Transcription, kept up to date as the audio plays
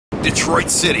Detroit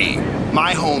City,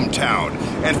 my hometown.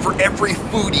 And for every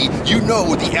foodie, you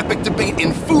know the epic debate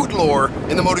in food lore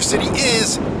in the Motor City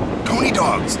is Coney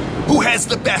dogs. Who has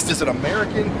the best? Is it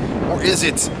American or is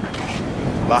it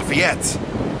Lafayette?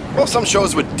 Well, some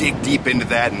shows would dig deep into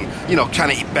that and, you know,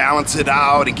 kind of balance it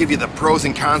out and give you the pros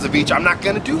and cons of each. I'm not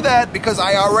going to do that because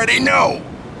I already know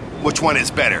which one is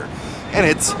better. And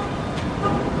it's,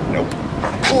 nope,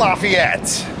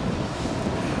 Lafayette.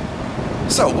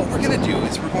 So what we're going to do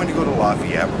is we're going to go to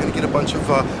Lafayette. We're going to get a bunch of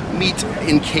meat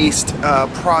encased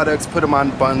products, put them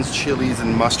on buns, chilies,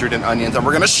 and mustard and onions, and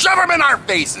we're going to shove them in our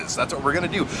faces. That's what we're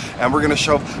going to do. And we're going to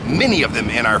shove many of them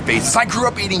in our faces. I grew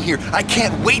up eating here. I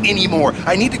can't wait anymore.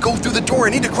 I need to go through the door. I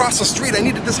need to cross the street. I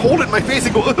need to just hold it in my face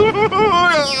and go, and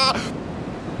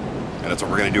that's what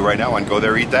we're going to do right now, and go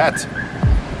there, eat that.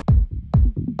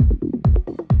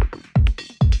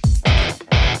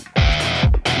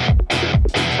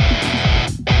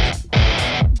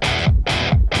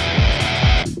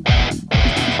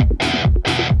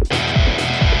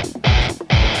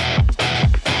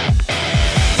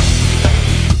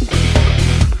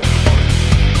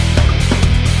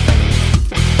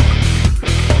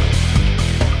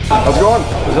 How's it going?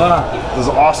 What's going on? This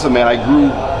is awesome, man. I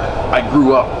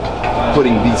grew up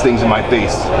putting these things in my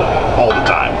face all the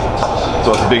time.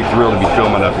 So it's a big thrill to be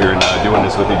filming up here and doing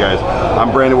this with you guys.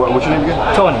 I'm Brandon. What's your name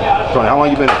again? Tony. Tony, how long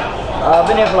you been here? I've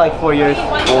been here for like 4 years.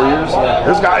 4 years? Yeah.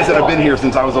 There's guys that have been here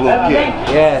since I was a little kid.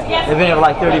 Yeah, they've been here for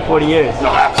like 30, 40 years.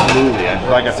 No, absolutely.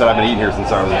 Like I said, I've been eating here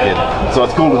since I was a kid. So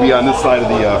it's cool to be on this side of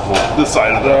the,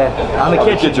 on the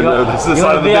kitchen. This is the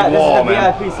side of the big wall,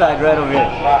 man. This is the VIP side right over here.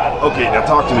 Okay, now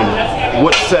talk to me.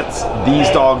 What sets these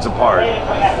dogs apart?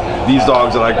 These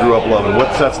dogs that I grew up loving, what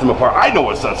sets them apart? I know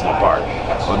what sets them apart,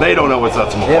 but they don't know what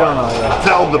sets them apart. They don't know, yeah.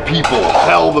 Tell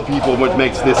the people what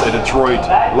makes this a Detroit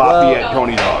Lafayette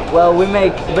Coney dog. Well, we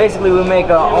make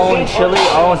our own chili,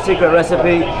 our own secret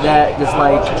recipe that just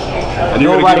like and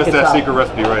you're gonna give us that secret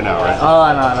recipe right now, right?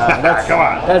 Oh no. That's, come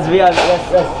on. That's VIP.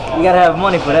 That's you gotta have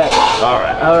money for that. All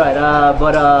right.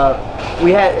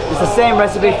 It's the same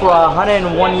recipe for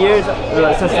 101 years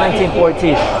since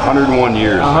 1914. 101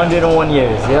 years. 101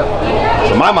 years. Yep.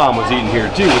 So my mom was eating here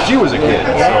too when she was a kid.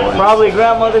 So probably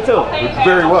grandmother too.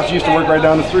 Very well. She used to work right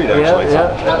down the street actually.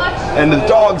 Yeah. And the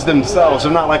dogs themselves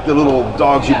are not like the little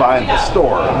dogs you buy in the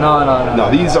store. No.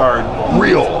 No, these are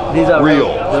real. These are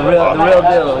real. The real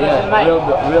deal. Yeah.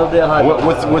 Real deal.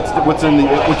 What's in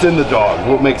the dog?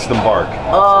 What makes them bark?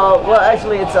 Well,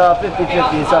 actually, it's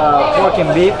 50-50. It's pork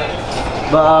and beef,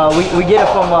 but we get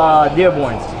it from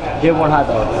Dearborn hot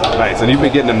dogs. Nice, and you've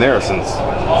been getting them there since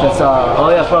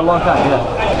for a long time.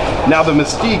 Yeah. Now the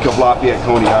mystique of Lafayette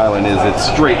Coney Island is it's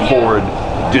straightforward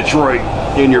Detroit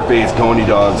in-your-face Coney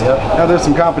dogs. Yep. Now there's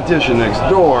some competition next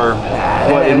door,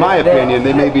 but in my opinion,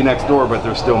 they may be next door, but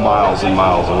they're still miles and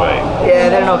miles away. Yeah,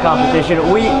 they're no competition.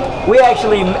 We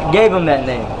actually gave them that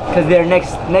name because they're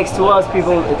next to us.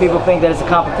 People think that it's a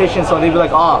competition, so they be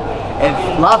like, oh, if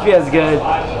Lafayette's good,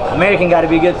 American got to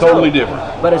be good too. Totally different.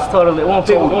 But it's totally when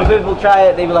people try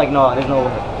it, they be like, no, there's no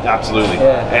way. Absolutely.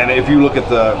 Yeah. And if you look at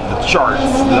the charts,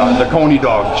 the Coney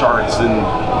dog charts, and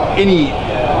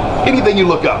anything you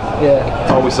look up, yeah,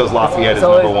 it always says Lafayette is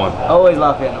number one. Always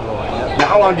Lafayette number one. Yeah. Now,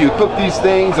 how long do you cook these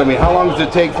things? I mean, how long does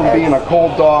it take from being a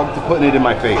cold dog to putting it in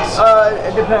my face?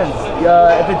 It depends.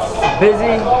 If it's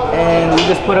busy and we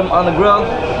just put them on the grill,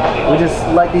 we just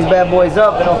light these bad boys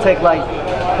up, and it'll take like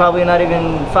probably not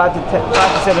even 5 to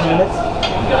 7 minutes.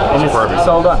 And it's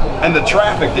all done. And the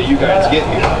traffic that you guys get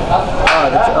here,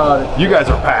 you guys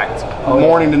are packed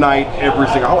morning to night, every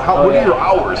single. What are your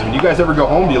hours? I mean, do you guys ever go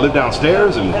home? Do you live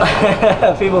downstairs? And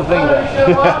people think that,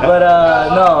 but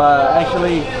no.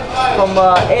 Actually, from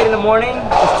 8 in the morning,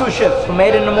 it's 2 shifts. From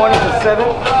 8 in the morning to 7,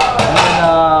 and then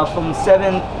from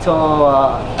 7 till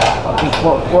I think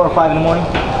 4 or 5 in the morning.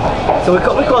 So we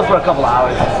close for a couple of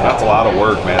hours. That's a lot of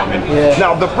work, man. I mean, yeah.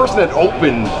 Now the person that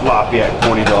opened Lafayette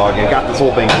Coney Dog and got this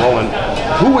whole thing rolling,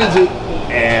 who is it,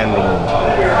 and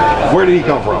where did he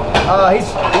come from? He's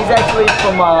actually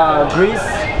from Greece.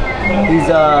 He's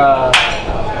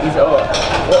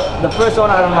the first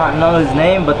owner. I don't know his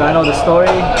name, but I know the story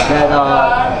that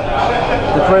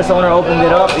the first owner opened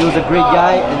it up. He was a Greek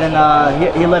guy, and then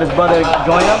he let his brother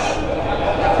join him.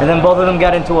 And then both of them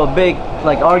got into a big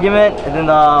argument, and then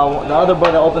the other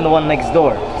brother opened the one next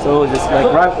door. So it was just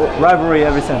like rivalry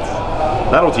ever since.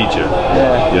 That'll teach you.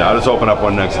 Yeah. Yeah, I'll just open up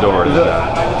one next door. And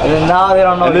then now they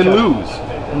don't know. And then lose.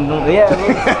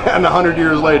 Yeah. And 100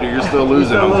 years later, you're still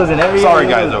losing still them. losing every Sorry,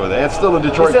 year. guys over there. It's still a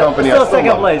Detroit Still, company. still I still second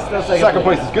love place. it. Still Second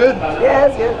place is good? Yeah,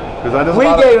 it's good. We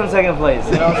gave him second place.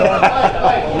 You know what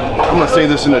I'm I'm going to say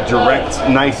this in a direct,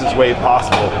 nicest way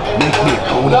possible. Make me a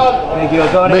Coney. Make you a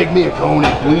Coney? Make me a Coney,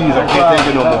 please. I can't take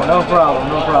it no more. No problem,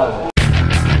 no problem.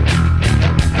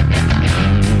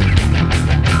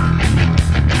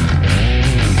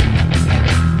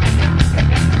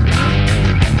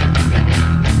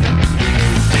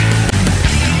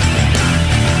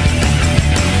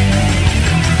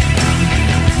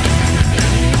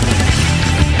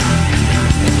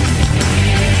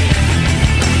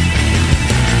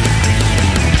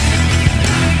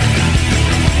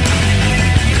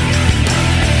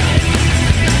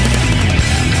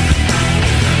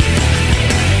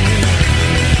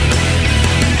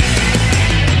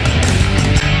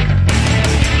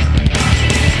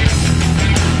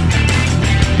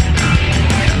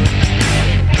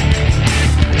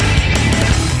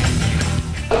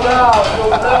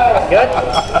 Good?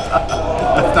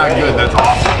 That's not good, that's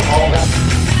awesome.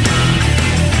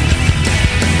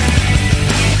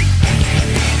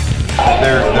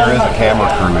 There is a camera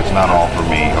crew, it's not all for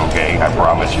me, okay? I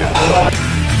promise you.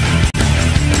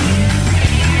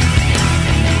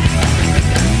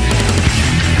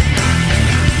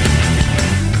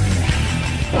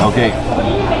 Okay,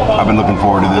 I've been looking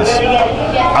forward to this.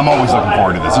 I'm always looking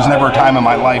forward to this. There's never a time in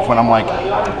my life when I'm like,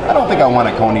 I don't think I want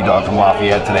a Coney dog from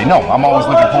Lafayette today. No, I'm always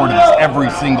looking forward to this every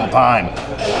single time.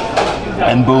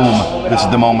 And boom, this is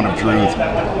the moment of truth.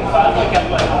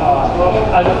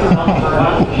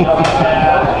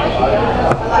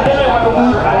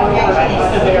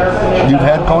 You've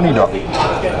had Coney dog.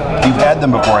 You've had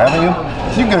them before, haven't you?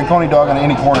 You can get a Coney dog in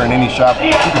any corner in any shop.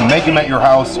 You can make him at your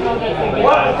house.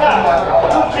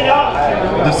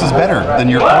 This is better than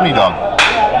your Coney dog.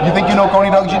 You think you know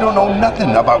Coney dogs? You don't know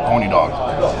nothing about Coney dogs.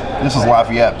 This is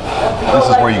Lafayette. This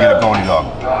is where you get a Coney dog.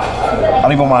 I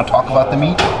don't even want to talk about the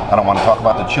meat. I don't want to talk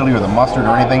about the chili or the mustard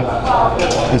or anything.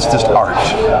 It's just art.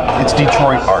 It's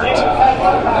Detroit art.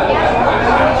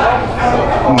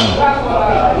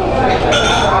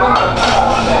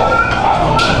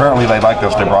 Apparently they like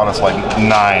this. They brought us like 9.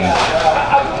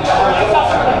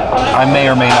 I may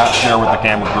or may not share with the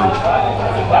camera crew.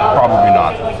 Probably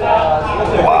not.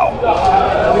 Wow.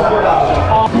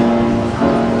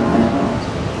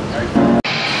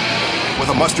 With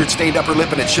a mustard-stained upper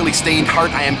lip and a chili-stained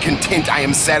heart, I am content. I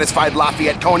am satisfied.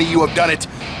 Lafayette Coney, you have done it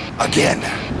again.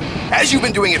 As you've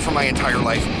been doing it for my entire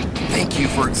life, thank you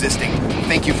for existing.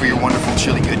 Thank you for your wonderful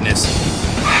chili goodness.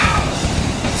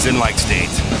 Zin like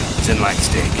state. Zin like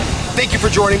steak. Thank you for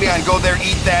joining me on Go There,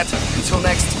 Eat That. Until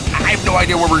next, I have no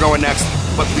idea where we're going next,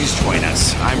 but please join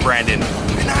us. I'm Brandon.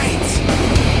 Good night.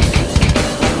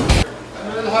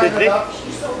 Toothpick.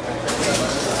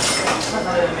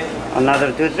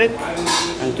 Another toothpick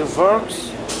and 2 forks.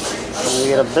 And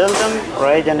we're gonna build them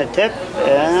right on the tip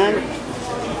and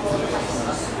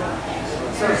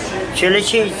chili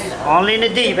cheese. Only in the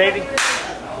D, baby.